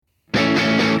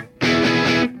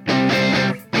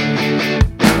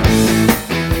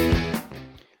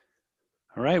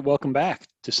right, welcome back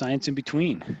to Science in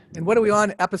Between. And what are we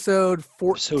on? Episode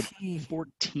 14. Episode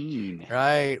 14.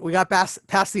 Right. We got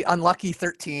past the unlucky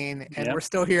 13, and Yep. we're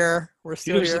still here. It was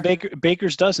the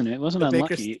baker's dozen. It wasn't The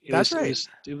Baker's- unlucky. that's right.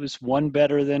 It was one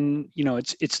better than,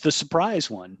 it's the surprise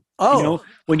one. Oh,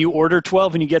 When you order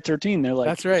 12 and you get 13, they're like,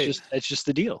 That's right. It's just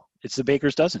the deal. It's the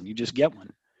baker's dozen. You just get one.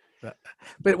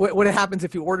 but what happens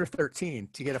if you order 13?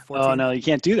 Do you get a 14? Oh, no, you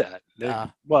can't do that.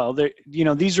 Well,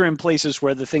 these are in places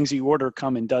where the things that you order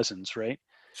come in dozens, right?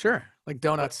 Sure. Like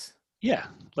donuts. Yeah,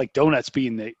 like donuts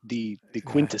being the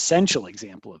quintessential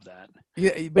example of that.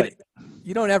 Yeah, but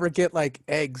you don't ever get like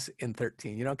eggs in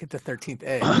 13. You don't get the 13th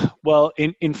egg. Well,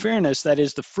 in fairness, that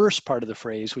is the first part of the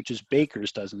phrase, which is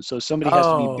baker's dozen. So somebody has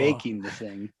to be baking the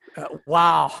thing.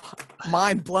 Wow.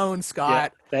 Mind blown,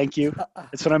 Scott. Yeah, thank you.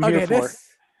 That's what I'm here for.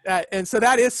 And so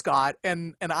that is Scott,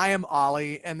 and I am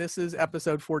Ollie, and this is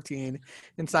episode 14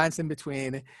 in Science in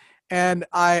Between. And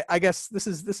I guess this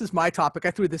is my topic.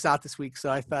 I threw this out this week, so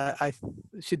I thought I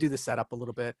should do the setup a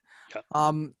little bit.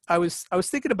 Yeah. I was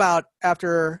thinking about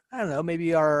after, I don't know,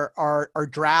 maybe our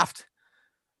draft,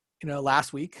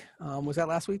 last week. Was that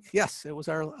last week? Yes, it was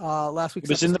our last week. It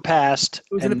was in the past.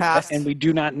 It was in the past. And we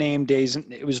do not name days.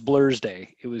 It was Blur's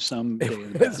Day. It was some day.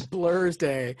 It was Blur's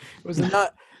Day. It was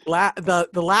not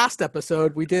the last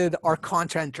episode we did our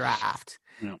content draft.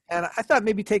 Yeah. And I thought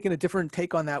maybe taking a different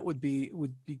take on that would be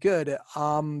good.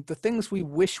 The things we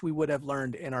wish we would have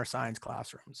learned in our science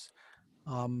classrooms.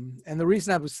 And the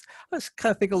reason I was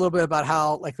kind of thinking a little bit about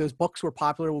how like those books were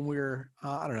popular when we were,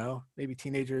 I don't know, maybe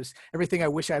teenagers. Everything I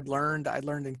wish I learned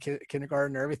in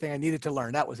kindergarten, or everything I needed to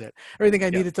learn. That was it. Everything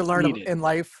I needed to learn in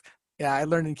life. Yeah, I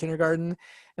learned in kindergarten.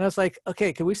 And I was like,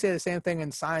 okay, can we say the same thing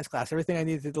in science class? Everything I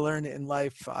needed to learn in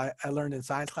life, I learned in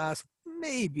science class.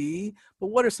 Maybe, but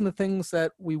what are some of the things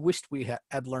that we wished we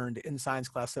had learned in science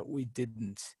class that we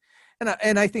didn't?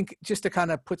 And I think just to kind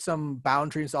of put some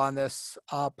boundaries on this,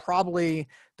 probably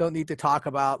don't need to talk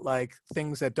about like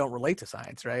things that don't relate to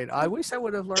science, right? I wish I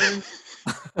would have learned,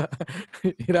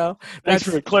 Thanks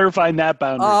for clarifying that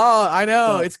boundary. Oh, I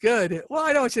know. It's good. Well,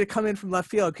 I don't want you to come in from left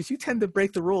field because you tend to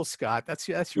break the rules, Scott. That's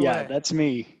your way. That's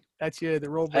me. That's you, the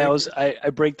rule breaker.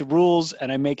 I break the rules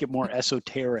and I make it more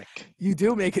esoteric. You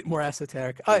do make it more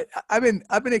esoteric. I've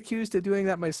been accused of doing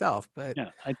that myself, but yeah.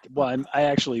 I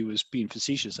actually was being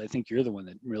facetious. I think you're the one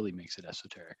that really makes it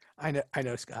esoteric. I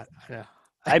know, Scott. I know.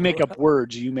 I make up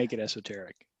words. You make it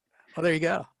esoteric. Well, there you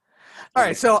go. All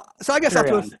right. So I guess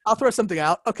I'll throw something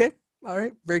out. Okay. All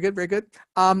right. Very good. Very good.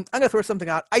 I'm gonna throw something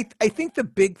out. I think the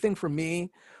big thing for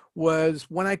me was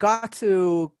when I got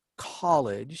to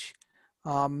college.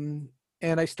 And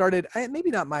I started, maybe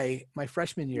not my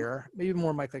freshman year, maybe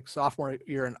more my like sophomore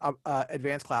year in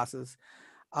advanced classes.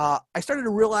 I started to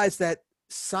realize that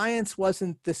science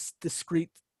wasn't this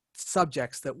discrete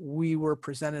subjects that we were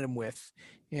presented with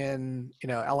in,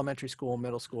 elementary school,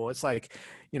 middle school. It's like,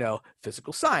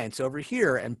 physical science over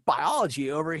here and biology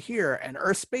over here and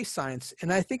earth space science.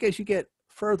 And I think as you get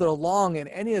further along in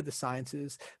any of the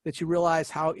sciences that you realize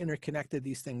how interconnected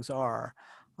these things are.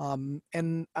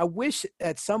 And I wish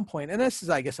at some point, and this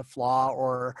is, I guess, a flaw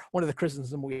or one of the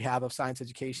criticisms we have of science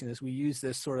education is we use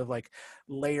this sort of like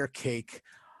layer cake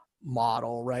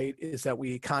model, right? Is that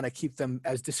we kind of keep them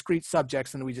as discrete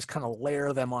subjects and we just kind of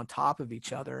layer them on top of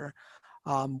each other,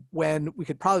 when we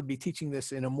could probably be teaching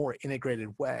this in a more integrated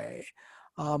way.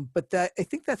 But I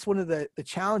think that's one of the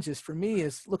challenges for me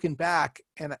is looking back,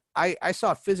 and I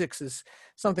saw physics as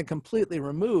something completely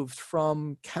removed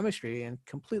from chemistry and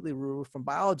completely removed from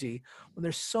biology when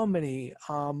there's so many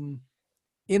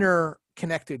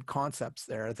interconnected concepts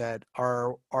there that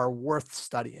are worth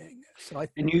studying. So I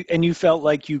think, and you felt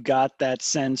like you got that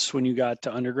sense when you got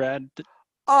to undergrad?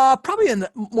 Probably in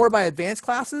more by advanced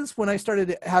classes when I started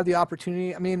to have the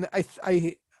opportunity. I mean,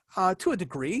 I to a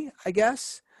degree, I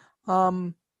guess.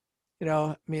 I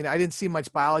didn't see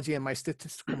much biology in my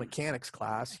statistical mechanics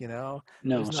class, No,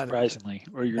 surprisingly,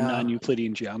 or your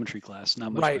non-Euclidean geometry class,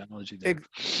 not much biology there.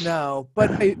 No, but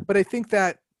I think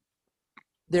that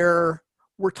there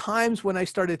were times when I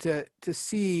started to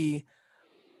see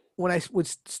when I would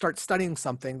start studying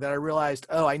something that I realized,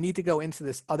 oh, I need to go into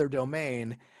this other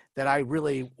domain that I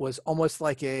really was almost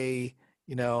like a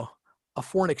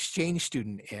foreign exchange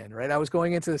student in, right? I was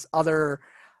going into this other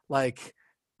like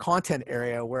content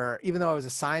area where even though I was a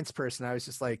science person, I was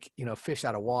just like, fish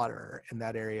out of water in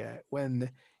that area when,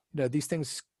 these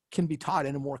things can be taught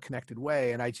in a more connected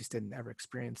way. And I just didn't ever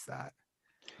experience that.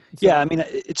 So, yeah, I mean,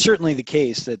 it's certainly the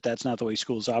case that that's not the way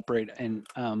schools operate. And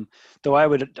though I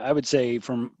would say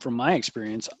from my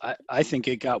experience, I think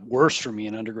it got worse for me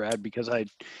in undergrad because I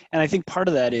think part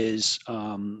of that is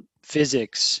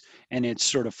physics and its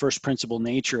sort of first principle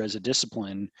nature as a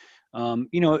discipline,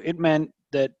 it meant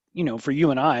that, for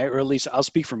you and I, or at least I'll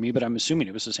speak for me, but I'm assuming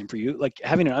it was the same for you, like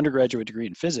having an undergraduate degree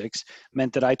in physics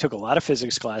meant that I took a lot of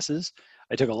physics classes.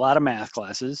 I took a lot of math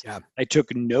classes. Yeah. I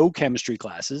took no chemistry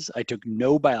classes. I took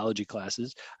no biology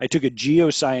classes. I took a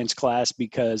geoscience class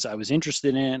because I was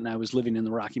interested in it and I was living in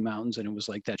the Rocky Mountains, and it was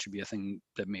like, that should be a thing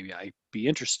that maybe I'd be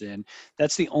interested in.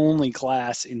 That's the only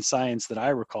class in science that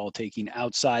I recall taking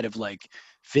outside of like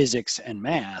physics and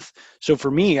math. So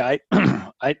for me, I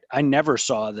I never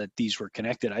saw that these were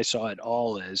connected. I saw it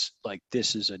all as like,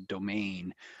 this is a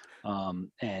domain,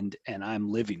 and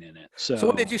I'm living in it. So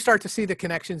when did you start to see the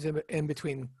connections in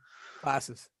between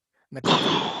classes?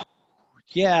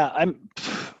 Yeah,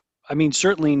 I mean,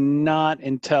 certainly not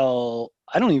until,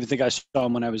 I don't even think I saw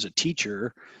them when I was a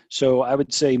teacher. So I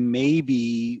would say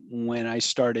maybe when I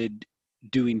started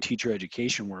doing teacher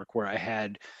education work, where I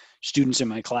had students in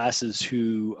my classes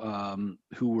who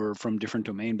were from different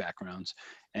domain backgrounds,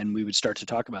 and we would start to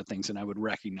talk about things, and I would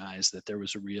recognize that there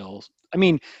was a real, I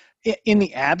mean, in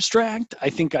the abstract, I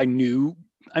think I knew,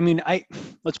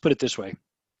 let's put it this way.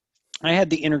 I had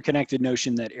the interconnected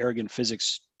notion that arrogant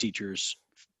physics teachers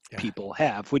people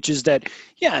have, which is that,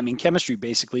 chemistry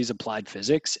basically is applied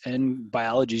physics, and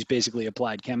biology is basically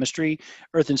applied chemistry.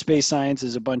 Earth and space science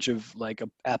is a bunch of like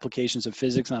applications of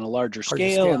physics on a larger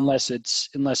scale, unless it's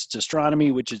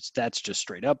astronomy, that's just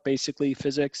straight up basically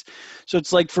physics. So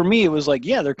it's like, for me, it was like,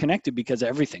 they're connected because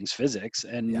everything's physics.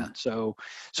 And so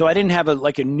I didn't have a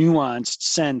nuanced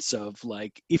sense of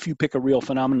like, if you pick a real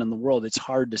phenomenon in the world, it's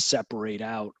hard to separate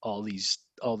out all these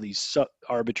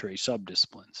arbitrary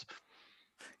subdisciplines.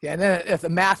 Yeah, and then if the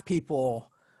math people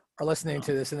are listening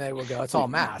to this, and they will go, "It's all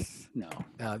math." No,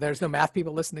 there's no math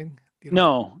people listening.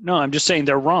 No, I'm just saying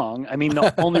they're wrong. I mean,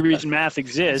 the only reason math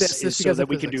exists is so that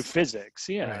we can do physics.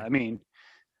 Yeah, right. I mean,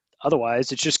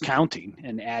 otherwise it's just counting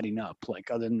and adding up. Like,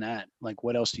 other than that, like,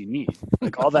 what else do you need?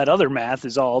 Like, all that other math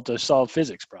is all to solve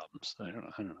physics problems. I don't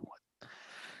know what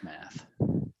math.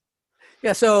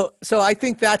 Yeah, so I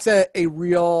think that's a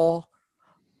real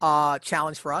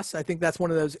challenge for us. I think that's one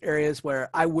of those areas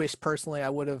where I wish personally I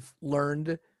would have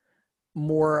learned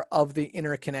more of the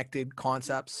interconnected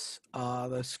concepts,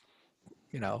 across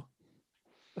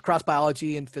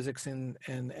biology and physics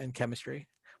and chemistry.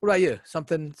 What about you?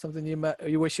 Something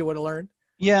you wish you would have learned?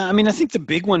 Yeah, I mean, I think the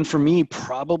big one for me,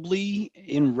 probably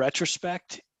in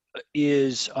retrospect,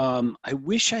 is I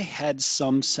wish I had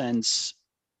some sense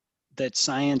that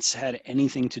science had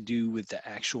anything to do with the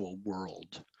actual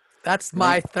world. That's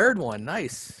my third one.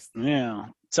 Nice. Yeah.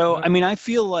 So, I mean, I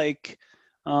feel like,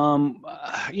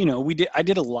 I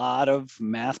did a lot of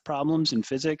math problems in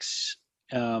physics.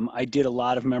 I did a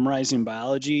lot of memorizing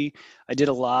biology. I did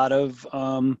a lot of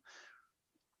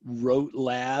rote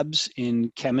labs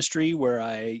in chemistry, where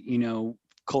I,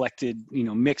 collected,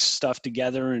 mixed stuff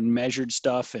together and measured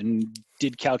stuff and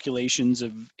did calculations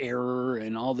of error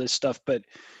and all this stuff. But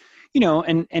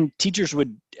and teachers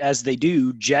would, as they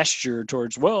do, gesture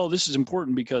towards, well, this is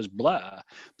important because blah.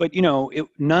 But,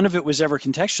 none of it was ever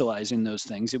contextualizing those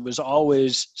things. It was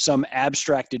always some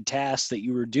abstracted task that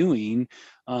you were doing,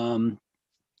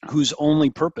 whose only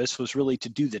purpose was really to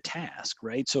do the task,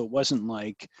 right? So it wasn't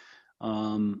like,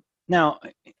 now,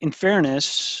 in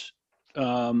fairness,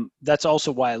 that's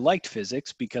also why I liked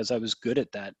physics, because I was good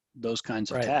at those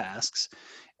kinds of tasks.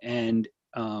 And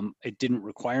it didn't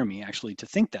require me actually to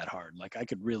think that hard. Like, I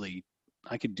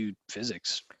could do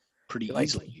physics pretty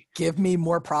easily. Give me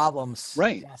more problems.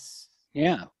 Right. Yes.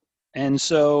 Yeah. And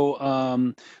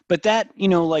so, but that,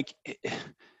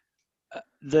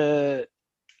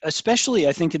 especially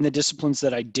I think in the disciplines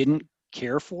that I didn't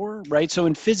care for, right? So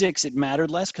in physics, it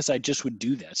mattered less because I just would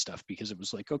do that stuff because it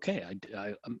was like, okay,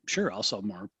 I'm sure I'll solve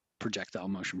more projectile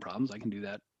motion problems. I can do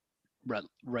that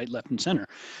right, left, and center.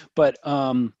 But,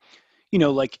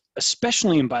 like,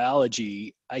 especially in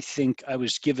biology, I think I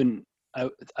was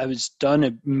done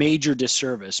a major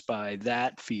disservice by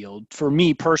that field. For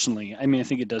me personally, I mean, I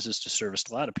think it does this disservice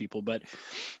to a lot of people, but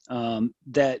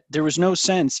that there was no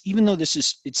sense, even though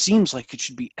it seems like it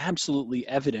should be absolutely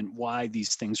evident why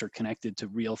these things are connected to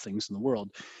real things in the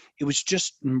world. It was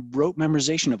just rote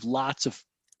memorization of lots of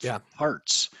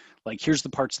parts. Like, here's the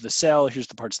parts of the cell, here's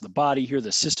the parts of the body, here are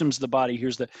the systems of the body,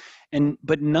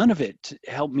 but none of it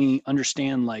helped me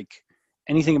understand like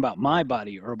anything about my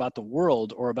body or about the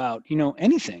world or about,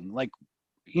 anything. Like,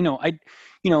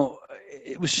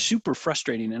 it was super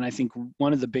frustrating. And I think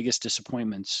one of the biggest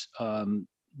disappointments,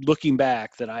 looking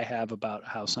back, that I have about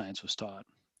how science was taught.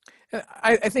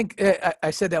 I think I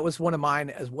said that was one of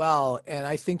mine as well. And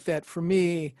I think that for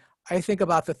me, I think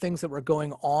about the things that were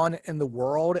going on in the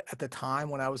world at the time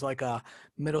when I was like a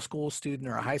middle school student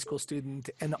or a high school student,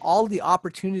 and all the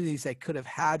opportunities I could have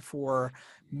had for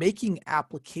making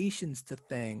applications to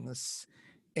things.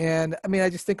 And I mean, I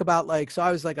just think about like, so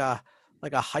I was like a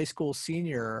high school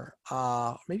senior,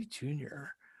 maybe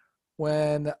junior,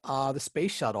 when the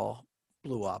space shuttle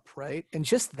blew up, right? And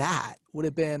just that would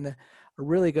have been a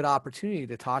really good opportunity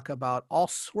to talk about all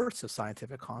sorts of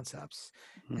scientific concepts.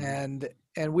 Mm-hmm.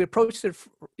 And we approached it,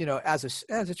 as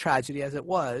a tragedy as it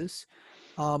was,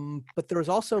 but there was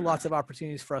also lots of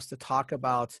opportunities for us to talk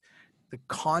about the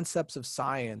concepts of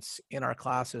science in our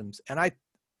classrooms. And I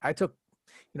took,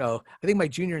 I think my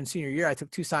junior and senior year, I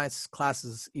took 2 science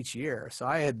classes each year. So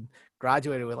I had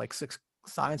graduated with like 6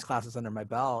 science classes under my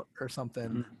belt or something.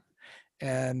 Mm-hmm.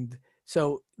 And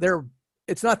so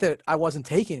it's not that I wasn't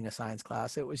taking a science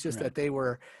class. It was just that they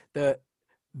were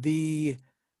the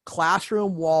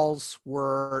classroom walls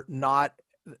were not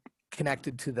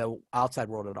connected to the outside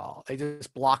world at all. They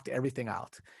just blocked everything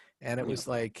out. And it was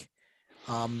like,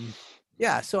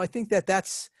 so I think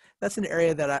that's an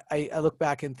area that I look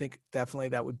back and think definitely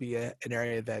that would be an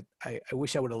area that I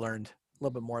wish I would have learned a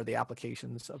little bit more of the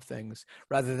applications of things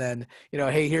rather than,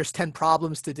 hey, here's 10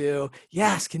 problems to do.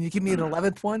 Yes. Can you give me an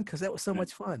 11th one? Cause that was so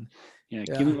much fun. Yeah.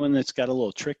 Give me one that's got a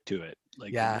little trick to it.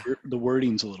 Like the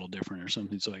wording's a little different or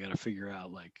something. So I got to figure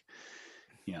out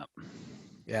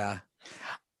Yeah.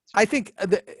 I think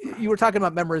you were talking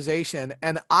about memorization,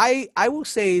 and I will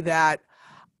say that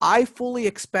I fully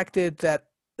expected that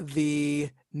the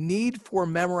need for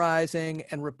memorizing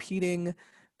and repeating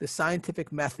the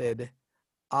scientific method,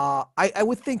 I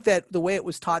would think that the way it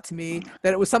was taught to me,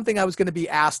 that it was something I was going to be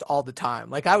asked all the time.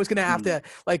 Like I was going to have to,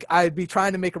 like I'd be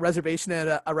trying to make a reservation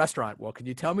at a restaurant. Well, can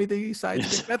you tell me the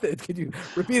scientific method? Could you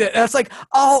repeat it? And it's like,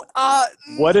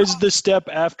 what is the step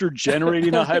after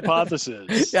generating a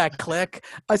hypothesis? Yeah, click.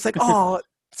 It's like,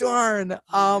 darn.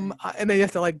 And then you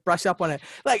have to like brush up on it.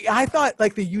 Like I thought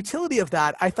like the utility of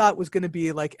that, I thought was going to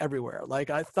be like everywhere. Like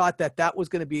I thought that was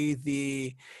going to be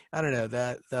the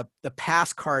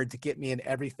pass card to get me in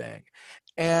everything.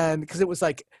 And because it was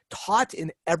like taught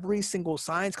in every single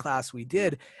science class we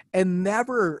did and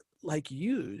never like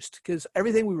used, because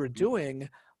everything we were doing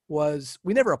was,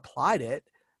 we never applied it.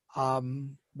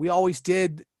 We always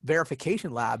did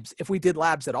verification labs if we did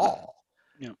labs at all.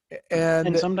 Yeah.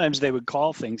 And sometimes they would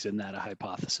call things in that a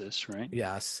hypothesis, right?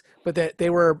 Yes. But they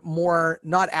were more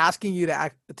not asking you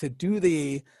to do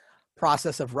the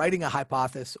process of writing a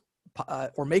hypothesis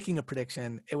or making a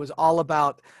prediction. It was all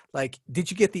about like,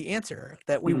 did you get the answer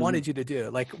that we wanted you to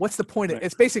do? Like, what's the point of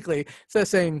it's basically, instead of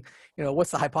saying, what's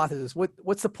the hypothesis?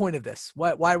 What's the point of this?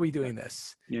 Why are we doing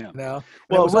this? Yeah. Well,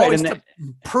 it was always to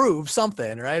prove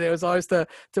something, right? It was always to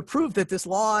prove that this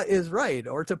law is right,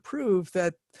 or to prove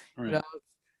that,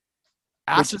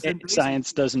 which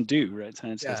science doesn't do, right?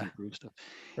 Science doesn't prove stuff.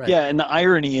 Right. Yeah, and the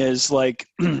irony is like,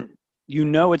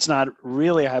 it's not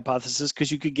really a hypothesis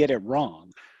because you could get it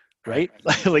wrong, right?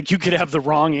 Like you could have the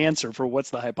wrong answer for what's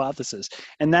the hypothesis,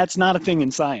 and that's not a thing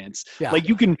in science. Yeah. Like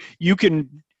you can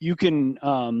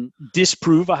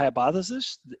disprove a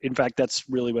hypothesis. In fact, that's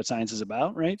really what science is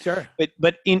about, right? Sure.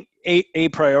 But in a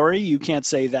priori, you can't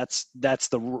say that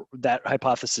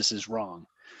hypothesis is wrong.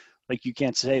 Like you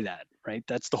can't say that, right?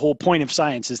 That's the whole point of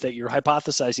science, is that you're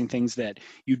hypothesizing things that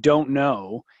you don't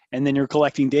know, and then you're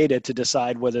collecting data to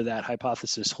decide whether that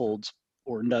hypothesis holds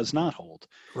or does not hold.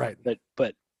 Right.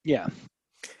 But yeah.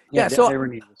 So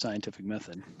irony of the scientific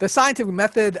method. The scientific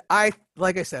method,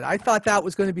 like I said, I thought that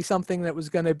was going to be something that was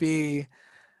going to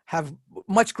have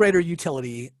much greater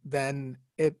utility than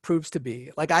it proves to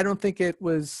be. Like, I don't think it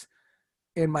was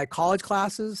in my college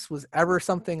classes was ever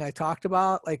something I talked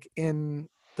about. Like in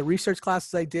the research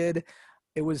classes I did,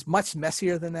 it was much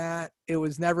messier than that. It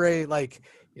was never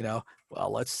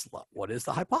what is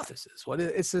the hypothesis?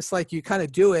 It's just like you kind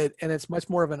of do it, and it's much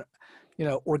more of an,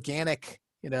 organic,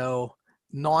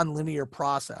 non-linear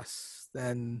process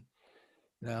than,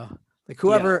 like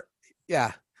whoever.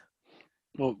 Yeah.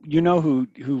 Well, who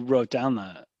wrote down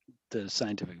the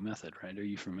scientific method, right? Are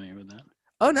you familiar with that?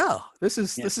 Oh no, this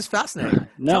is fascinating.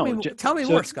 No, tell me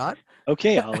more, Scott.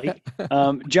 Okay, Ollie.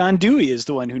 John Dewey is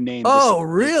the one who named. Oh,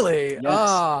 really? Yes.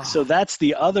 Oh. So that's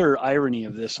the other irony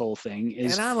of this whole thing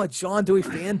is. And I'm a John Dewey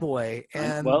fanboy.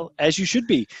 And well, as you should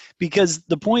be, because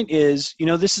the point is,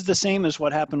 this is the same as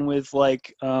what happened with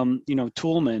like,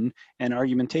 Toulmin and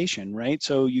argumentation, right?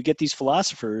 So you get these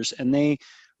philosophers, and they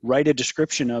write a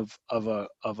description of a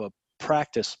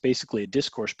practice, basically a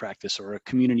discourse practice or a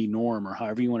community norm, or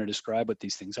however you want to describe what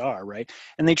these things are, right?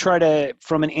 And they try to,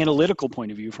 from an analytical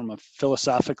point of view, from a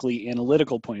philosophically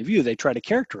analytical point of view, they try to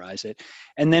characterize it,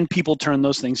 and then people turn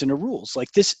those things into rules. Like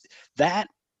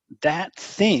that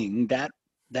thing,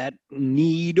 that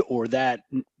need, or that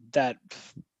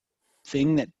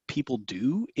thing that people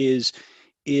do is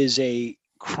a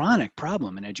chronic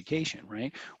problem in education,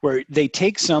 right? Where they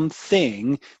take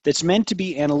something that's meant to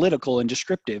be analytical and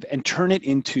descriptive and turn it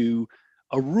into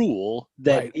a rule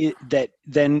that right. that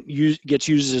then gets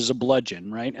used as a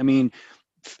bludgeon, right? I mean,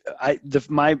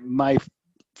 my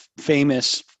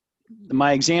famous,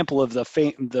 my example of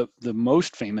the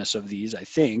most famous of these, I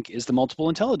think, is the multiple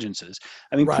intelligences.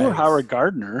 I mean, poor Right. Howard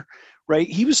Gardner, right?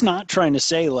 He was not trying to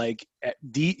say like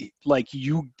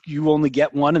you only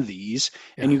get one of these,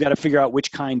 and Yeah. you got to figure out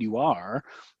which kind you are.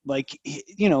 Like,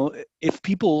 you know, if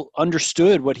people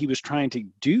understood what he was trying to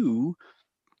do,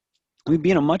 we'd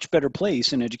be in a much better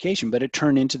place in education. But it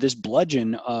turned into this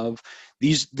bludgeon of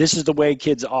these. This is the way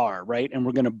kids are, right? And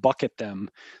we're going to bucket them.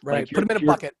 Right. Like Put them in a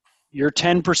bucket. you're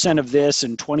 10% of this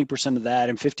and 20% of that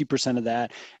and 50% of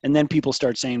that. And then people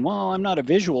start saying, well, I'm not a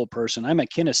visual person, I'm a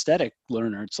kinesthetic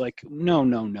learner. It's like, no.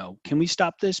 Can we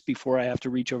stop this before I have to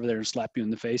reach over there and slap you in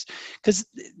the face?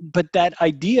 But that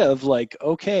idea of like,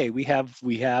 okay, we have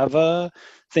a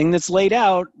thing that's laid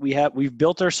out. We've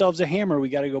built ourselves a hammer. We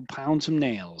got to go pound some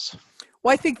nails.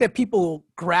 Well, I think that people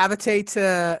gravitate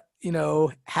to,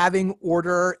 having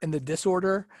order in the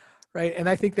disorder, right? And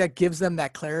I think that gives them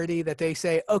that clarity that they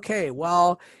say, okay,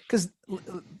 well, because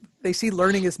they see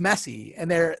learning is messy,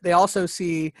 and they also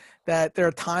see that there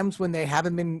are times when they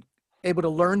haven't been able to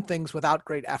learn things without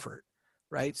great effort,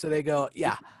 right? So they go,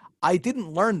 yeah, I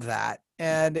didn't learn that,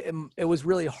 and it was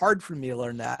really hard for me to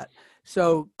learn that.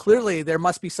 So clearly there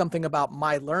must be something about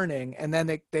my learning. And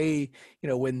then they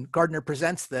when Gardner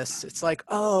presents this, it's like,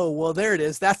 oh, well, there it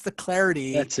is. That's the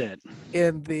clarity. That's it.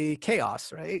 In the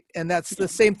chaos, right? And that's the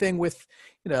same thing with,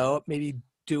 maybe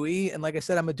Dewey. And like I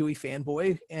said, I'm a Dewey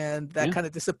fanboy, and that kind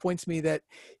of disappoints me that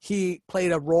he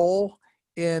played a role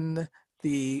in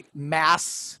the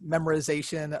mass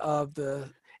memorization of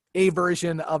a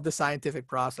version of the scientific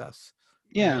process.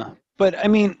 Yeah. Right? But I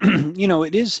mean,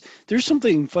 there's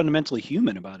something fundamentally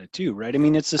human about it too, right? I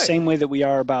mean, it's the same way that we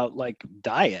are about like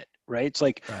diet, right? It's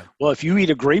like, well, if you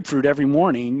eat a grapefruit every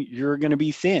morning, you're going to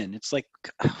be thin. It's like,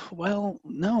 well,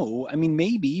 no, I mean,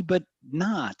 maybe, but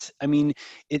not. I mean,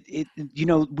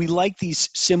 we like these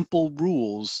simple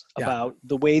rules about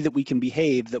the way that we can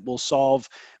behave that will solve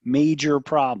major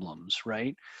problems,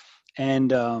 right?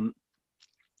 And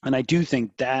I do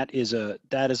think that is a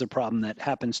problem that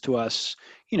happens to us.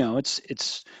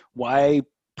 It's why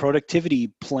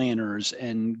productivity planners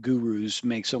and gurus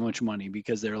make so much money,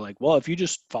 because they're like, well, if you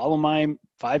just follow my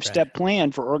 5-step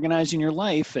plan for organizing your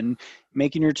life and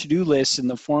making your to-do lists in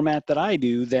the format that I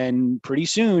do, then pretty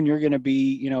soon you're going to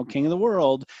be, king of the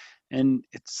world. And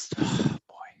it's,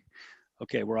 boy,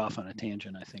 okay, we're off on a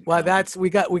tangent, I think. Well, we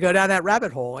go down that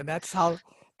rabbit hole, and that's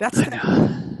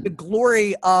the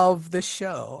glory of the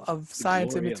show of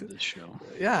science in between.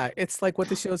 Yeah, it's like what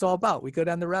the show is all about. We go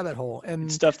down the rabbit hole, and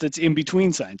it's stuff that's in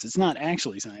between science. It's not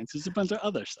actually science. It's a bunch of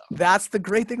other stuff. That's the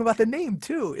great thing about the name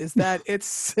too, is that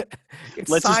it's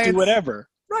let's science, just do whatever.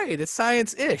 Right? It's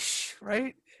science-ish,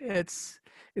 right? It's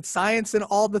science and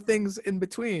all the things in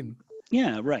between.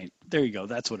 Yeah, right. There you go.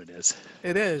 That's what it is.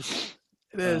 It is.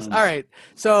 It is. All right.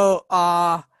 So,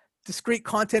 discrete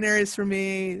content areas for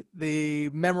me: the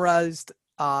memorized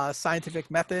scientific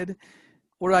method.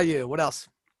 What about you? What else?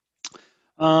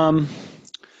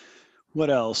 What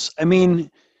else? I mean,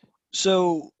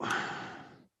 so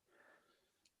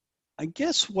I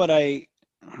guess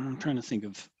I'm trying to think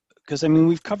of, because I mean,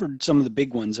 we've covered some of the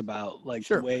big ones about like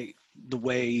the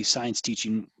way science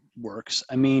teaching works.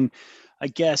 I mean, I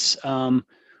guess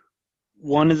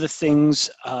one of the things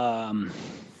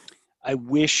I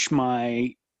wish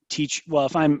my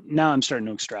if I'm starting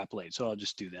to extrapolate, so I'll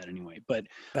just do that anyway. But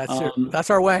that's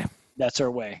our way. That's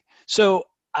our way. So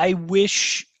I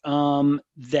wish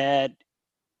that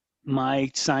my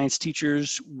science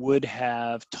teachers would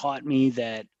have taught me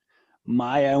that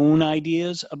my own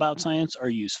ideas about science are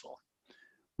useful,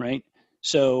 right?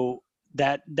 So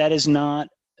that is not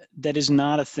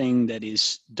a thing that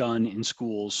is done in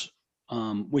schools,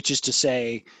 which is to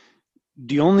say,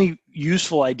 the only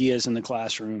useful ideas in the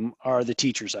classroom are the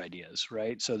teacher's ideas,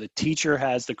 right? So the teacher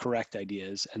has the correct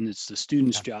ideas, and it's the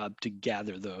student's job to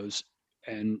gather those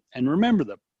and remember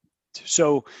them.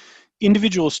 So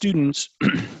individual students,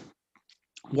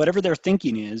 whatever their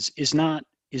thinking is not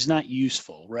not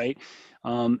useful, right?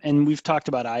 And we've talked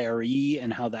about IRE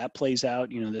and how that plays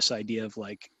out. You know, this idea of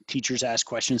like teachers ask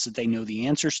questions that they know the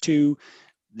answers to.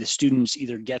 The students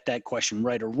either get that question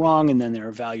right or wrong, and then they're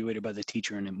evaluated by the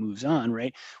teacher and it moves on,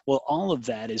 right? Well, all of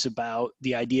that is about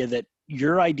the idea that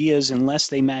your ideas, unless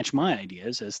they match my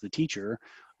ideas as the teacher,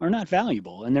 are not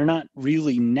valuable and they're not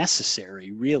really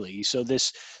necessary, really. So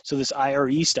this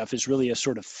IRE stuff is really a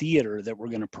sort of theater that we're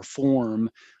going to perform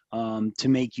to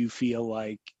make you feel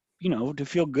like, you know, to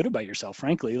feel good about yourself,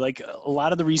 frankly. Like a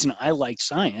lot of the reason I like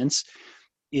science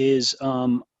is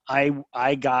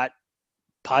I got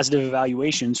positive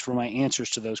evaluations for my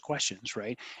answers to those questions,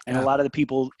 right? And a lot of the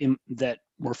people that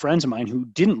were friends of mine who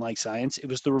didn't like science, it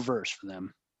was the reverse for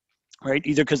them, right?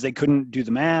 Either because they couldn't do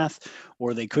the math,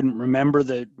 or they couldn't remember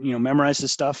memorize the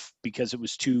stuff because it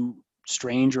was too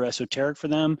strange or esoteric for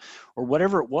them, or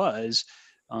whatever it was.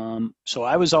 So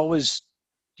I was always,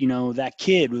 that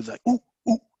kid was like, ooh,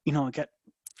 I got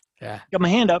my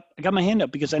hand up. I got my hand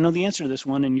up because I know the answer to this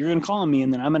one, and you're going to call on me,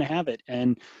 and then I'm going to have it.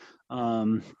 And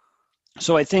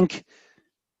so I think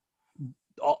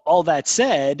all that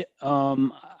said,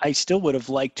 I still would have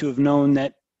liked to have known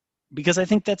that, because I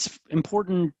think that's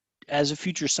important as a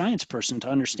future science person to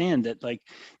understand that, like,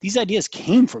 these ideas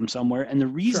came from somewhere, and the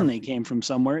reason they came from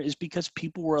somewhere is because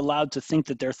people were allowed to think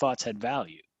that their thoughts had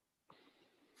value.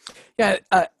 Yeah,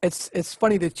 it's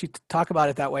funny that you talk about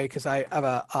it that way, because I have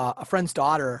a friend's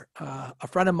daughter, a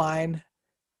friend of mine.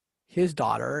 His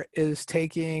daughter is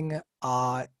taking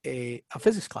a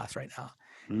physics class right now.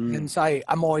 And so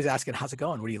I'm always asking, how's it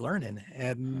going? What are you learning?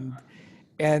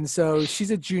 And so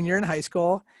she's a junior in high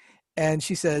school, and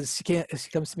she says, she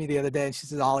comes to me the other day and she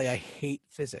says, Ollie, I hate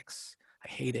physics. I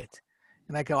hate it.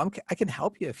 And I go, I can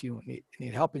help you if you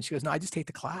need help. And she goes, no, I just hate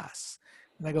the class.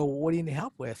 And I go, well, what do you need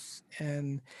help with?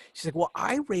 And she's like, well,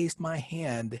 I raised my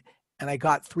hand and I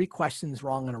got 3 questions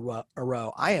wrong in a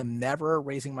row. I am never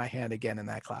raising my hand again in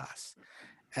that class.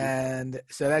 And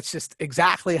so that's just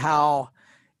exactly how,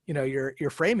 you're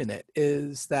framing it,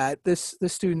 is that this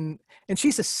student, and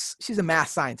she's a math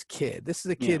science kid. This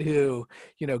is a kid who,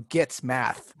 gets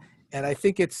math. And I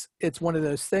think it's one of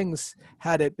those things,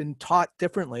 had it been taught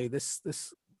differently,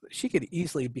 she could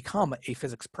easily become a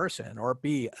physics person or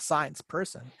be a science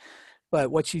person.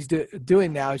 But what she's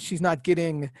doing now is she's not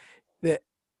getting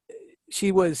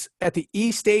she was at the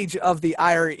E stage of the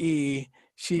IRE.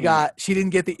 She didn't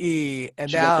get the E,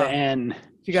 and she now got the N.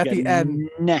 She got the N.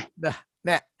 Nah.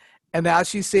 And now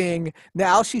she's seeing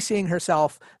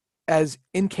herself as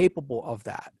incapable of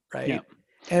that, right? Yeah.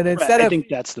 And I think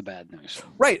that's the bad news.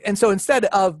 Right. And so instead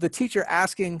of the teacher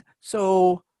asking,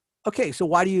 so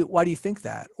why do you think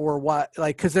that? Or what,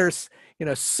 like, because there's,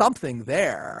 something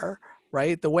there,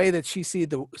 right? The way that she sees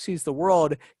the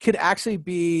world could actually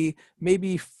be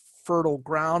maybe fertile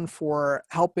ground for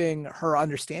helping her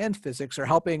understand physics, or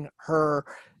helping her,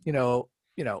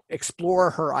 explore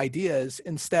her ideas.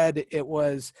 Instead, it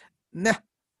was, nah.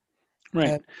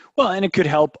 Right. And it could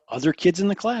help other kids in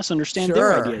the class understand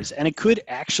their ideas, and it could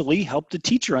actually help the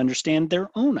teacher understand their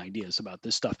own ideas about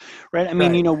this stuff, right? I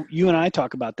mean, you and I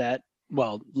talk about that.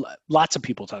 Well, lots of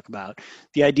people talk about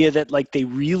the idea that, like, they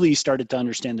really started to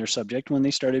understand their subject when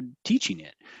they started teaching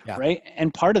it, right?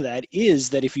 And part of that is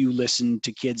that if you listen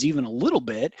to kids even a little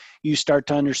bit, you start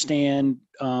to understand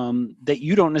that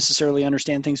you don't necessarily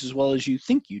understand things as well as you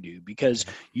think you do, because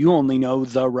you only know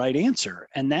the right answer.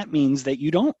 And that means that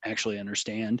you don't actually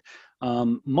understand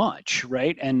much,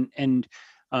 right? And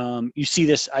you see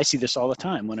this, I see this all the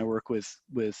time when I work with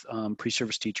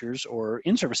pre-service teachers or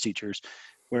in-service teachers,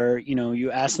 where,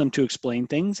 you ask them to explain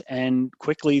things and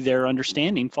quickly their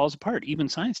understanding falls apart, even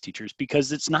science teachers,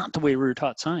 because it's not the way we were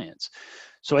taught science.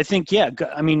 So I think,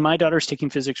 my daughter's taking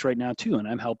physics right now too, and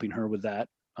I'm helping her with that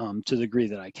to the degree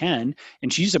that I can.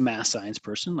 And she's a math science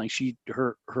person. Like,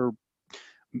 her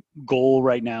goal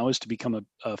right now is to become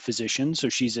a physician. So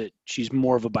she's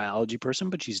more of a biology person,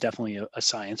 but she's definitely a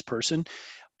science person.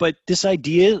 But this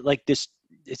idea, like this,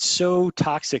 it's so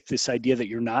toxic, this idea that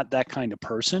you're not that kind of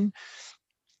person,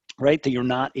 right? That you're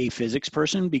not a physics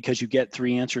person because you get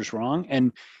 3 answers wrong.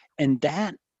 And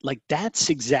that, like, that's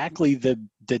exactly the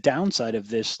downside of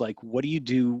this. Like, what do you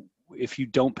do if you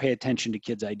don't pay attention to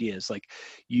kids' ideas? Like,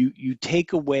 you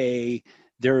take away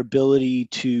their ability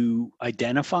to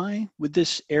identify with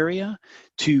this area,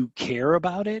 to care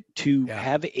about it, to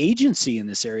have agency in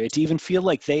this area, to even feel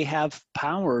like they have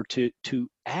power to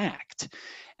act.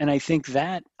 And I think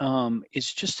that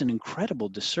is just an incredible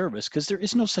disservice, because there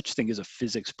is no such thing as a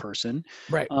physics person.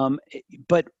 Right.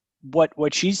 But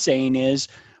what she's saying is,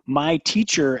 my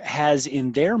teacher has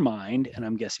in their mind, and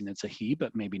I'm guessing it's a he,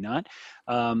 but maybe not.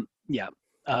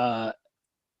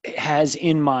 has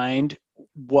in mind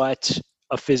what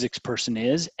a physics person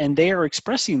is, and they are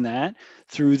expressing that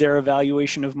through their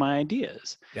evaluation of my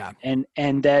ideas. Yeah.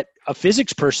 And that a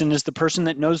physics person is the person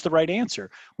that knows the right answer,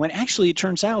 when actually it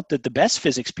turns out that the best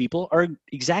physics people are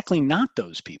exactly not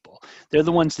those people. They're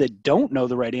the ones that don't know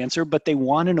the right answer, but they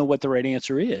want to know what the right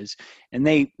answer is, and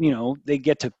they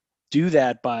get to do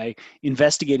that by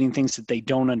investigating things that they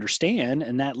don't understand,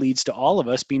 and that leads to all of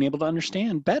us being able to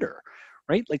understand better,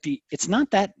 right? Like it's not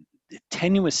that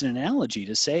tenuous an analogy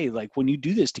to say, like, when you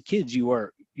do this to kids,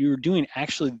 you're doing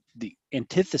actually the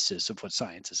antithesis of what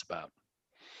science is about.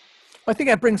 I think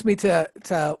that brings me to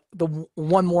the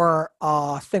one more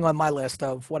thing on my list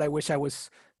of what I wish I was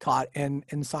taught in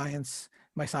science,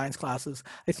 my science classes.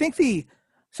 I think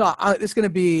it's going to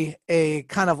be a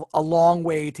kind of a long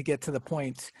way to get to the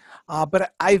point,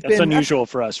 but that's unusual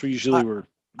for us. We're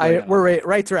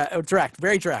right direct,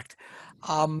 very direct.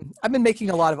 I've been making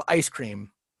a lot of ice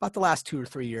cream about the last 2 or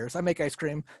 3 years. I make ice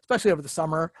cream, especially over the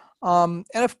summer, and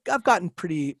I've gotten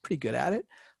pretty good at it.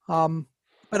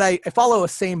 But I follow a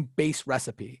same base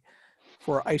recipe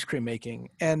for ice cream making,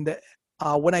 and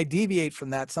when I deviate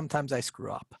from that, sometimes I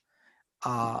screw up.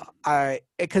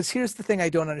 Because here's the thing I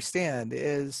don't understand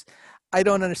is I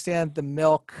don't understand the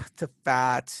milk to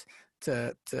fat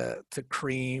to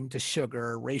cream to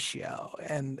sugar ratio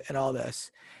and all this.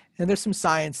 And there's some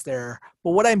science there.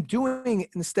 But what I'm doing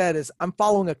instead is I'm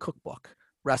following a cookbook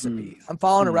recipe. I'm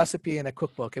following a recipe in a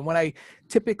cookbook. And when I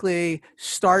typically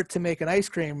start to make an ice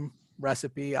cream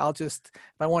recipe, I'll just,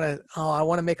 if I want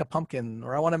to make a pumpkin,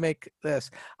 or I want to make this,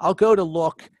 I'll go to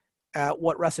look at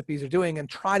what recipes are doing and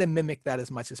try to mimic that as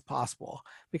much as possible,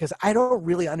 because I don't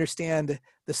really understand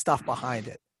the stuff behind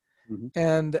it.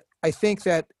 And I think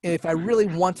that if I really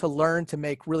want to learn to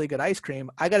make really good ice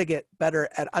cream, I got to get better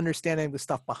at understanding the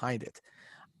stuff behind it.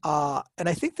 And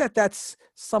I think that that's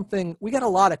something, we got a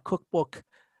lot of cookbook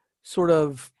sort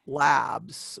of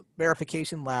labs,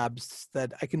 verification labs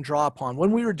that I can draw upon.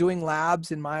 When we were doing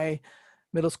labs in my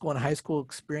middle school and high school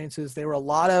experiences, there were a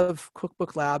lot of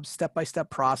cookbook labs, step-by-step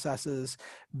processes.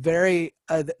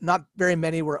 Not very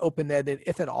many were open-ended,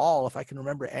 if at all, if I can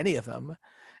remember any of them.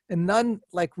 And none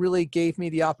like really gave me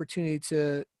the opportunity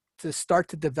to start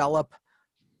to develop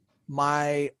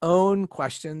my own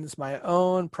questions, my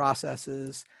own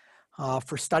processes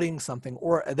for studying something.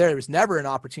 Or there was never an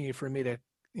opportunity for me to,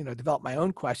 develop my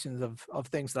own questions of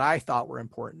things that I thought were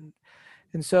important.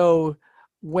 And so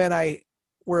when I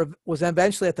was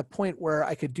eventually at the point where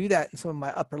I could do that in some of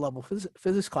my upper level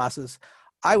physics classes,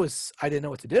 I didn't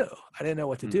know what to do. I didn't know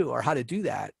what to do or how to do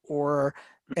that.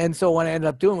 And so what I ended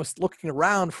up doing was looking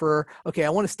around for, okay, I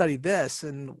want to study this,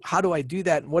 and how do I do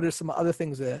that? And what are some other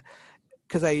things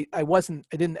because I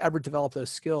didn't ever develop those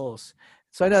skills.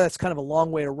 So I know that's kind of a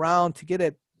long way around to get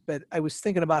it, but I was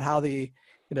thinking about how the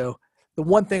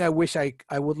one thing I wish I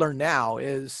would learn now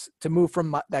is to move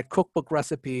from that cookbook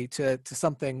recipe to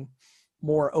something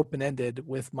more open-ended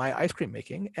with my ice cream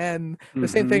making. And the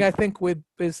same thing I think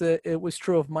it was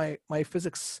true of my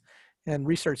physics and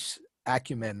research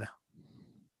acumen.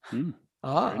 Very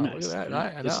nice. Look at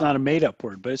that. It's not a made-up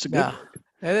word, but it's a good word.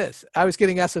 It is. I was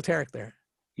getting esoteric there.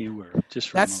 You were, just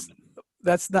for a moment.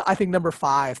 That's I think number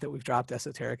 5 that we've dropped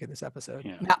esoteric in this episode.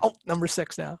 Yeah. Now, number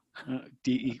 6 now. I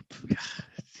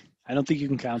don't think you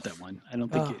can count that one. I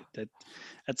don't think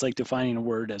that's like defining a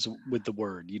word with the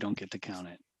word. You don't get to count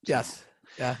it. So. Yes.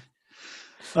 Yeah.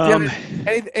 Do you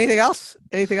have anything else?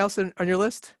 Anything else on your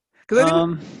list?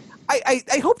 Because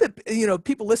I hope that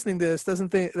people listening to this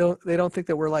they don't think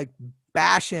that we're like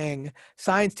bashing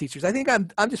science teachers. I think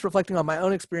I'm just reflecting on my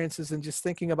own experiences and just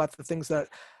thinking about the things that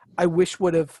I wish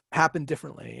would have happened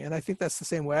differently. And I think that's the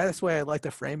same way. That's the way I like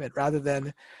to frame it, rather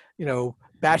than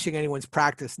bashing anyone's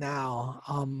practice now.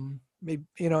 Maybe,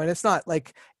 and it's not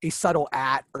like a subtle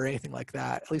or anything like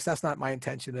that. At least that's not my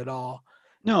intention at all.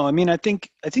 No, I mean, I think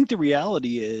the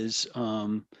reality is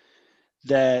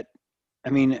that,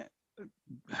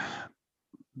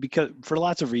 because for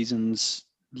lots of reasons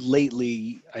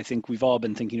lately, I think we've all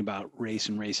been thinking about race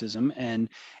and racism,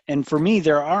 and for me,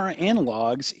 there are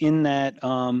analogs in that,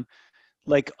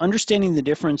 like, understanding the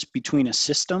difference between a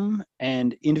system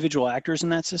and individual actors in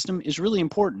that system is really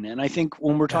important. And I think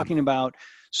when we're talking about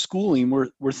schooling,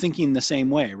 we're thinking the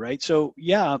same way, right? So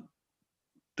yeah,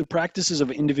 the practices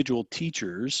of individual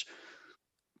teachers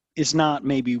is not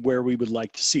maybe where we would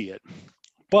like to see it,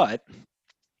 but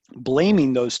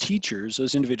blaming those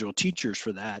individual teachers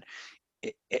for that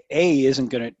A, isn't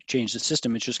going to change the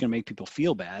system. It's just going to make people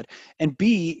feel bad. And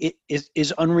B, it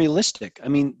is unrealistic. I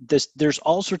mean, there's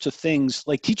all sorts of things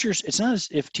like teachers. It's not as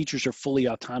if teachers are fully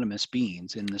autonomous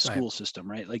beings in the school system,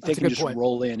 right? Like they can just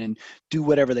roll in and do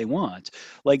whatever they want.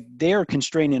 Like they're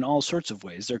constrained in all sorts of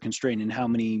ways. They're constrained in how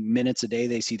many minutes a day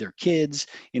they see their kids,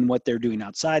 in what they're doing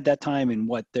outside that time, and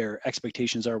what their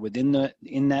expectations are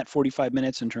in that 45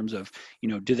 minutes in terms of,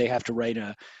 do they have to write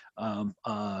an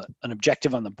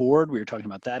objective on the board? We were talking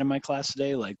about that in my class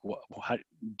today. Like, how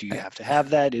do you have to have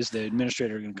that? Is the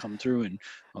administrator going to come through and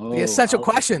the essential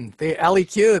question, the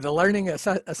LEQ, the learning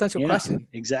essential question?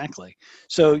 Exactly.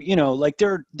 So like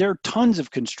there are tons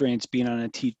of constraints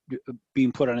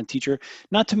being put on a teacher.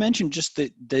 Not to mention just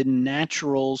the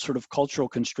natural sort of cultural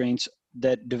constraints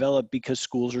that develop because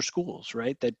schools are schools,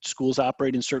 right? That schools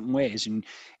operate in certain ways, and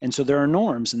so there are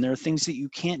norms, and there are things that you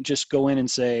can't just go in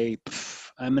and say,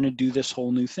 I'm going to do this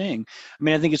whole new thing. I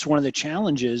mean, I think it's one of the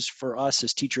challenges for us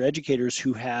as teacher educators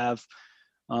who have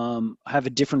a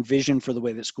different vision for the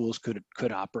way that schools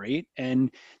could operate,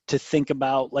 and to think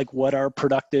about like what are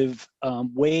productive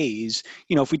ways.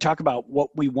 If we talk about what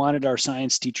we wanted our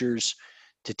science teachers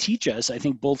to teach us, I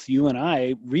think both you and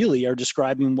I really are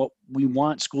describing what we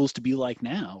want schools to be like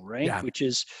now, right? Yeah. Which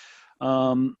is,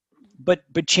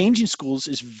 but changing schools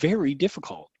is very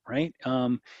difficult, right?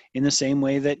 In the same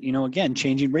way that, again,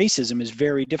 changing racism is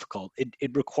very difficult.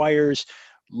 It requires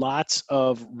lots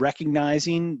of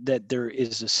recognizing that there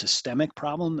is a systemic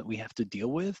problem that we have to deal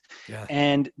with,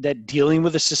 and that dealing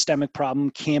with a systemic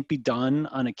problem can't be done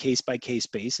on a case-by-case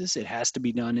basis. It has to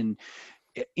be done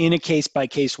in a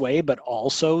case-by-case way, but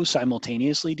also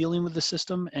simultaneously dealing with the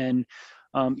system. And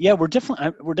we're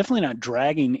definitely not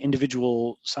dragging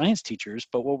individual science teachers,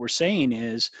 but what we're saying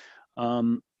is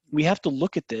we have to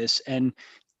look at this and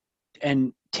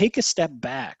take a step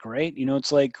back, right?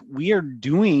 It's like we are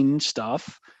doing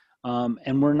stuff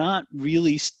and we're not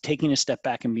really taking a step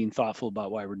back and being thoughtful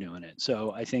about why we're doing it.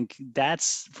 So I think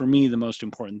that's, for me, the most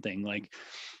important thing. Like,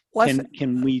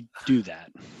 can we do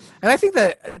that? And I think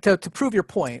that to prove your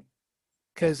point,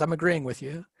 because I'm agreeing with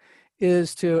you,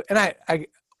 is to, and I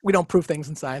we don't prove things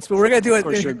in science, but we're going to do it. Of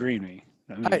course, you're agreeing with me.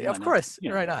 I mean, of course,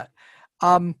 you're right. Not.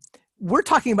 We're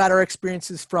talking about our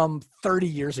experiences from 30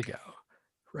 years ago,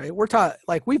 right? We're talking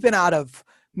like we've been out of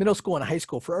middle school and high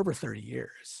school for over 30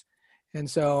 years. And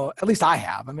so, at least I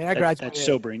have. I mean, I graduated. That's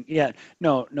sobering. Yeah.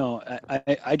 No.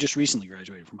 I just recently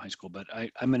graduated from high school, but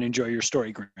I'm going to enjoy your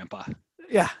story, Grandpa.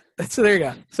 Yeah. So there you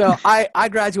go. So I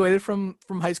graduated from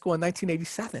high school in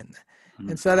 1987. Mm-hmm.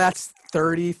 And so that's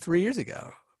 33 years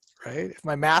ago, right? If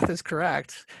my math is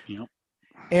correct. Yep.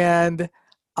 And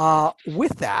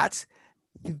with that,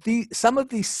 some of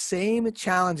the same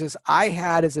challenges I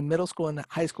had as a middle school and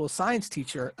high school science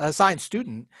teacher, a science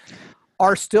student,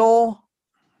 are still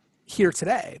here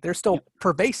today. They're still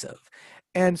pervasive.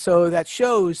 And so that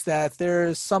shows that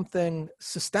there's something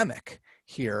systemic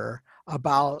here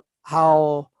about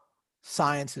how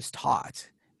science is taught,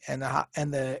 and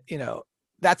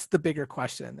that's the bigger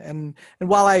question. And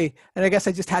while I guess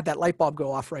I just had that light bulb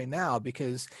go off right now,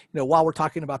 because while we're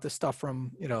talking about this stuff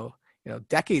from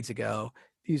decades ago,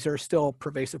 these are still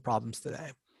pervasive problems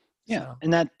today. Yeah, so.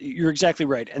 And that you're exactly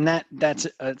right, and that's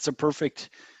a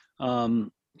perfect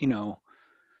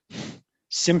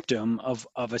symptom of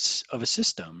a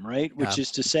system, right? Which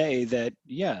is to say that,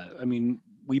 I mean,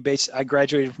 I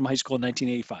graduated from high school in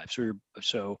 1985.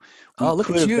 So look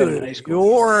at you.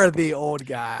 You're the old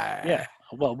guy. Yeah.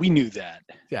 Well, we knew that.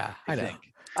 Yeah, I know.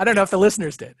 I don't know if the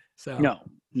listeners did. So no.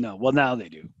 Well, now they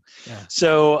do. Yeah.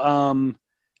 So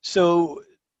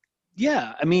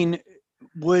yeah, I mean,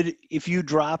 if you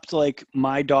dropped like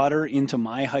my daughter into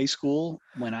my high school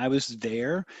when I was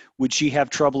there, would she have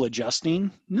trouble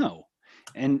adjusting? No.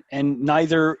 And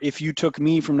neither if you took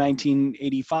me from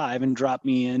 1985 and dropped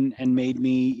me in and made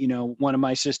me, one of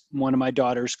my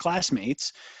daughter's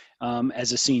classmates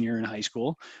as a senior in high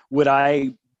school, would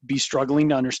I be struggling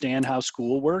to understand how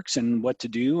school works and what to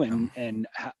do and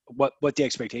what the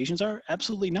expectations are?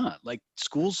 Absolutely not. Like,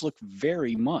 schools look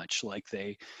very much like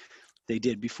they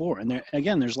did before. And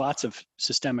there's lots of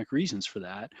systemic reasons for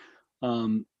that.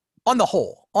 On the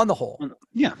whole.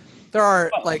 Yeah. There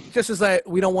are just as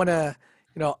we don't want to,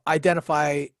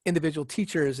 identify individual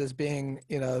teachers as being,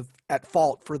 at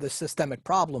fault for the systemic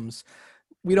problems.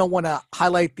 We don't want to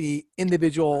highlight the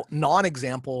individual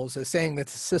non-examples as saying that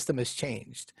the system has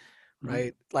changed,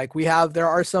 right? Mm-hmm. Like there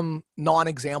are some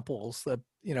non-examples that,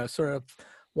 sort of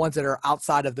ones that are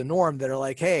outside of the norm that are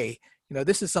like, hey,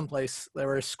 this is someplace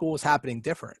where school is happening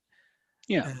different.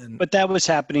 Yeah, but that was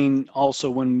happening also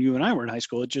when you and I were in high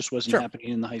school. It just wasn't happening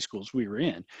in the high schools we were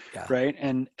in, right?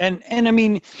 And I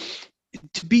mean,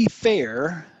 to be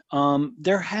fair,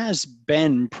 there has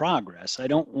been progress. I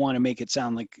don't want to make it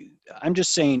sound like, I'm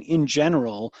just saying in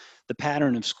general, the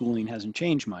pattern of schooling hasn't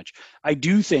changed much. I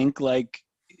do think like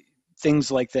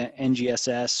things like the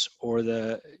NGSS or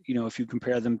the, if you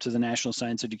compare them to the National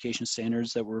Science Education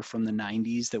Standards that were from the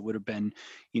 90s, that would have been,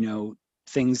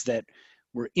 things that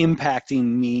were impacting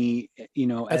me,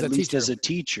 As at a least teacher. as a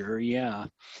teacher. Yeah.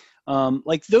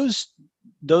 Like those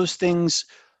things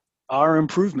are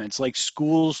improvements. Like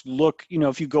schools look,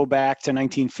 if you go back to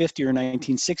 1950 or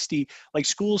 1960, like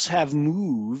schools have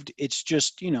moved. It's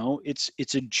just,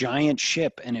 it's a giant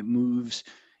ship and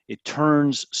it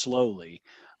turns slowly.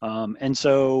 And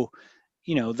so,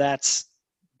 that's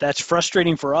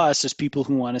frustrating for us as people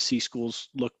who want to see schools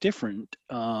look different.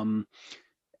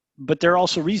 But there are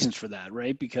also reasons for that,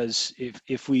 right? Because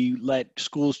if we let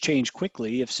schools change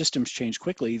quickly, if systems change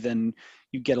quickly, then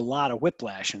you get a lot of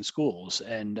whiplash in schools,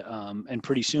 and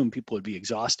pretty soon people would be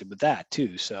exhausted with that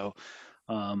too. So,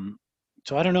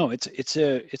 so I don't know. It's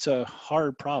a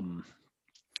hard problem.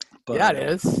 But, yeah, it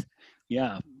is.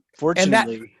 Yeah, And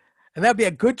fortunately. that'd be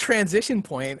a good transition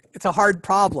point. It's a hard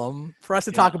problem for us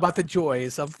to Yeah, talk about the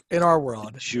joys of in our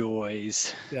world.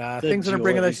 joys. Yeah, The things that are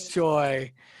bringing us joys.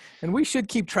 joy. And we should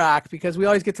keep track because we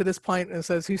always get to this point and it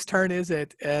says, whose turn is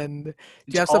it? And do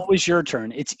It's you have some? always your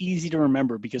turn. It's easy to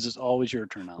remember because it's always your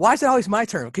turn, Why Ali. is it always my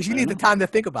turn? Because you I need don't the know. time to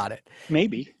think about it.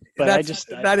 Maybe, but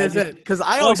That is it. Because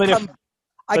I no, always come.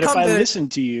 I but if come I to. listen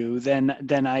to you, then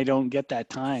I don't get that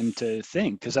time to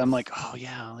think because I'm like, oh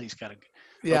yeah, Ali's got to.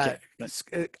 Yeah, Okay,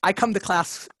 but I come to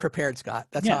class prepared, Scott.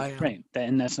 That's how yeah, I am. right.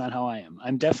 And that's not how I am.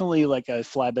 I'm definitely like a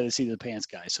fly by the seat of the pants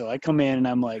guy. So I come in and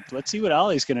I'm like, let's see what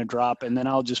Ali's going to drop, and then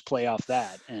I'll just play off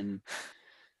that. And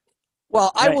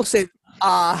Well, I right. will say,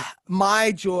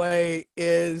 my joy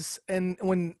is, and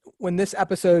when this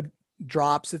episode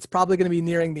drops, it's probably going to be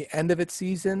nearing the end of its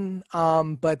season.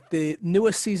 But the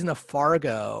newest season of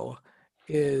Fargo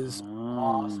is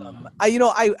awesome.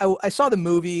 I saw the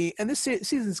movie, and this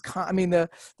season's. I mean, the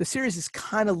series is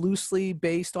kind of loosely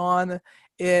based on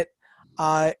it,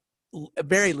 uh,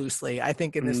 very loosely. I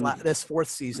think in this fourth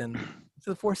season. Is it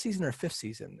the fourth season or fifth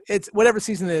season? It's whatever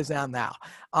season it is now.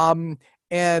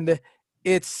 And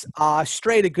it's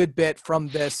strayed a good bit from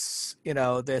this,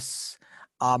 this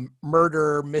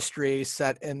murder mystery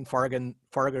set in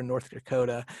Fargo, North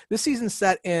Dakota. This season's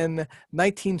set in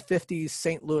 1950s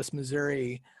St. Louis,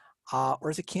 Missouri, or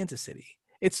is it Kansas City?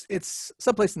 It's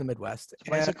someplace in the Midwest.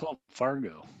 Why is it called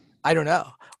Fargo? I don't know.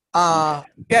 Okay,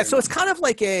 Yeah, so it's kind of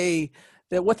like that.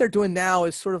 What they're doing now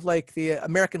is sort of like the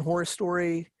American Horror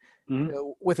Story.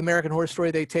 Mm-hmm. With American Horror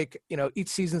Story, they take, each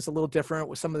season's a little different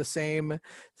with some of the same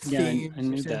themes. I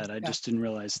knew that. I just didn't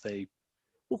realize they.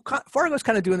 Well, Fargo's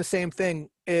kind of doing the same thing,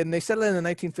 and they settled in the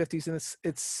 1950s, and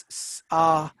it's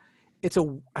I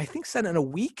think set in a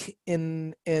week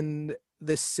in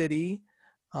this city,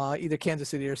 either Kansas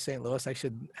City or St. Louis. I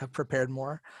should have prepared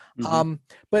more. Mm-hmm.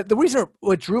 But the reason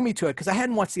what drew me to it, because I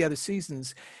hadn't watched the other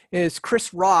seasons, is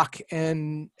Chris Rock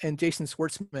and Jason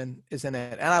Schwartzman is in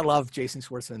it, and I love Jason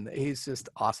Schwartzman. He's just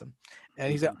awesome, and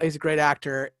he's a great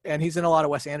actor, and he's in a lot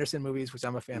of Wes Anderson movies, which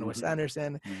I'm a fan of Wes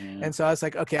Anderson, and so I was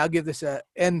like, okay, I'll give this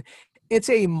and it's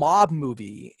a mob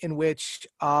movie in which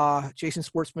Jason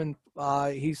Schwartzman,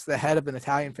 he's the head of an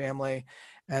Italian family.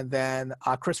 And then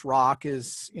Chris Rock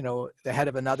is, the head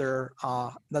of another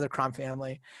crime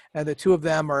family, and the two of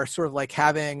them are sort of like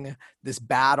having this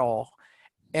battle,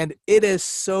 and it is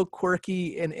so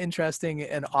quirky and interesting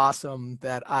and awesome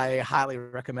that I highly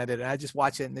recommend it. And I just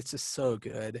watch it, and it's just so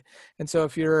good. And so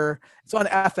it's on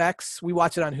FX. We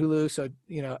watch it on Hulu, so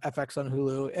FX on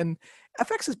Hulu, and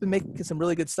FX has been making some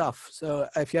really good stuff. So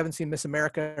if you haven't seen Miss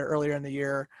America earlier in the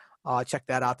year, check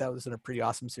that out. That was in a pretty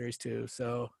awesome series too.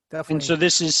 So definitely. And so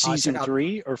this is season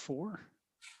 3 or 4?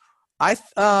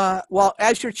 Well,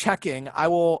 as you're checking, I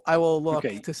will look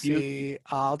to see.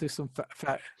 I'll do some.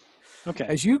 Okay.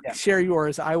 As you share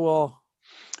yours, I will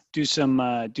do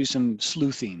some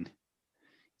sleuthing.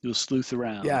 You'll sleuth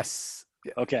around. Yes.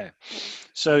 Okay.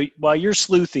 So while you're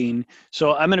sleuthing,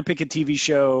 so I'm going to pick a TV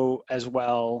show as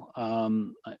well.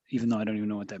 Even though I don't even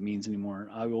know what that means anymore,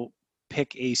 I will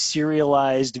pick a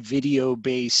serialized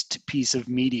video-based piece of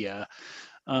media.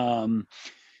 And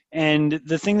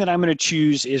the thing that I'm going to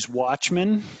choose is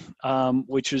Watchmen,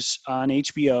 which is on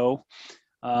HBO.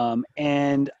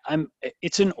 And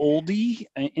it's an oldie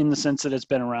in the sense that it's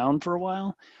been around for a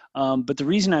while. But the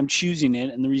reason I'm choosing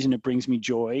it and the reason it brings me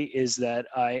joy is that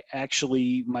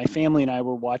my family and I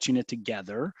were watching it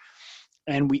together,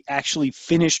 and we actually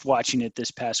finished watching it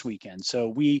this past weekend. So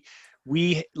we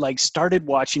like started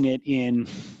watching it in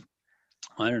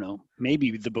I don't know,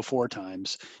 maybe the before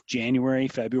times, January,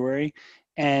 February.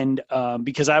 And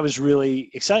because I was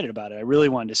really excited about it, I really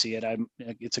wanted to see it. I'm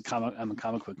a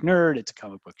comic book nerd. It's a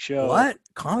comic book show. What?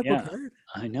 Comic book Yeah, nerd?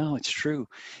 I know, it's true.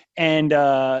 And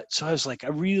so I was like, I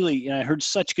heard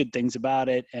such good things about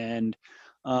it,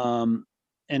 um,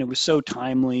 and it was so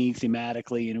timely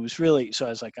thematically, and it was really, so I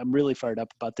was like, I'm really fired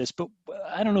up about this. But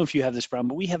I don't know if you have this problem,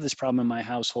 but we have this problem in my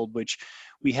household, which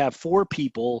we have 4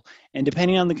 people, and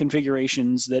depending on the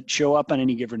configurations that show up on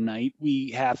any given night, we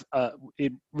have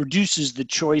it reduces the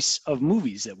choice of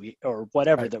movies that we, or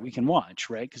whatever, Right. that we can watch,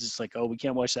 right? Because it's like, oh, we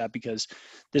can't watch that because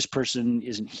this person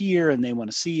isn't here and they want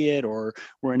to see it, or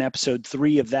we're in episode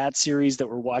 3 of that series that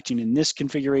we're watching in this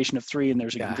configuration of 3, and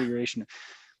there's a configuration.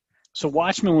 So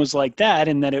Watchmen was like that,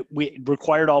 in that it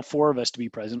required all 4 of us to be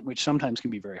present, which sometimes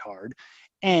can be very hard.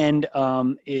 And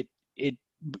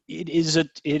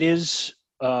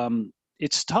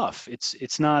it's tough.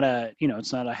 It's not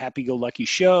a happy-go-lucky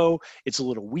show. It's a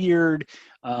little weird.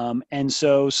 And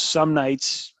so some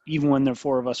nights, even when the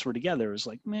 4 of us were together, it was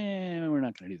like, man, we're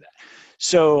not going to do that.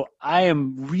 So I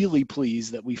am really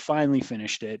pleased that we finally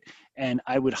finished it, and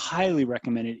I would highly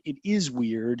recommend it. It is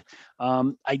weird.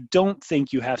 I don't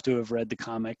think you have to have read the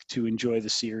comic to enjoy the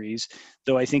series,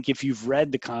 though I think if you've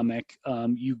read the comic,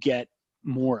 you get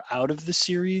more out of the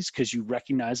series because you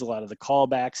recognize a lot of the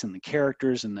callbacks and the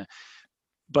characters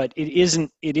but it is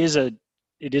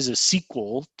a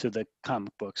sequel to the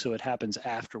comic book, so it happens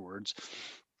afterwards.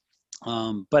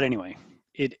 But anyway,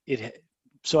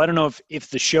 so I don't know if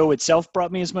the show itself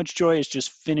brought me as much joy as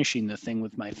just finishing the thing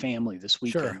with my family this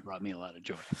weekend brought me a lot of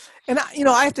joy. And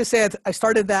I have to say, I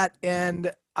started that,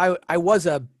 and I was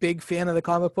a big fan of the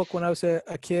comic book when I was a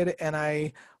kid, and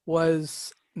I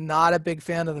was not a big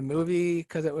fan of the movie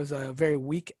because it was a very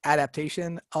weak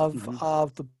adaptation of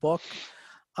the book.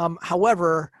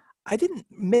 However, I didn't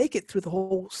make it through the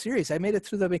whole series. I made it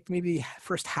through the maybe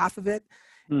first half of it.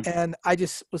 And I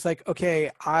just was like, okay,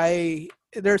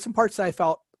 there are some parts that I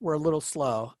felt were a little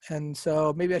slow. And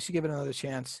so maybe I should give it another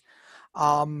chance.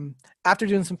 After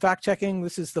doing some fact checking,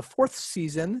 this is the 4th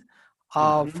season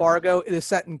of Fargo. It is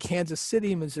set in Kansas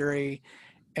City, Missouri.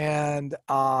 And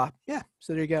so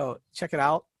there you go. Check it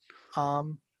out.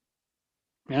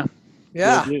 Yeah.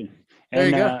 There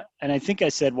you go. And I think I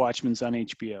said Watchmen's on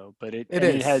HBO, but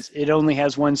it only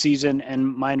has 1 season, and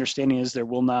my understanding is there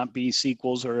will not be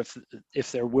sequels, or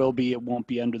if there will be, it won't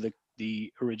be under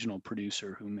the original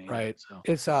producer who made it. So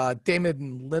it's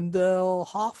Damon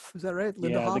Lindelof, is that right?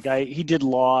 Lindelof? Yeah, the guy, he did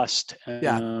Lost,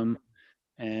 and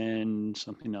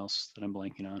something else that I'm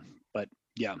blanking on. But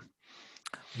yeah.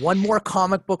 One more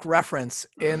comic book reference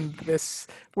in this.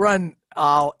 We're on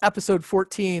episode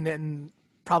 14, and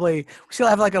probably we still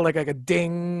have like a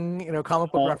ding,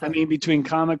 comic book reference. I mean, between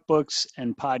comic books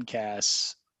and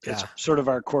podcasts, it's sort of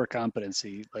our core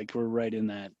competency. Like, we're right in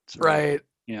that.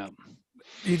 Yeah.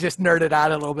 You just nerded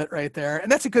out a little bit right there.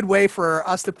 And that's a good way for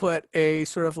us to put a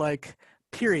sort of like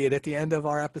period at the end of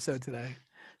our episode today.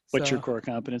 What's your core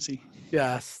competency?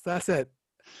 Yes, that's it.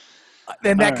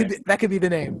 And that could be the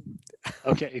name.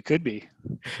 Okay, it could be.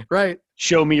 Right.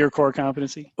 Show me your core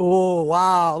competency. Oh,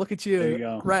 wow. Look at you. There you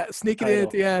go. Right. Sneaking in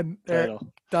at the end. There.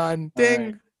 Done. All Ding.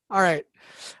 right. All right.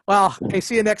 Well, hey,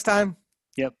 see you next time.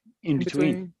 Yep. In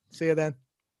between. See you then.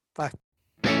 Bye.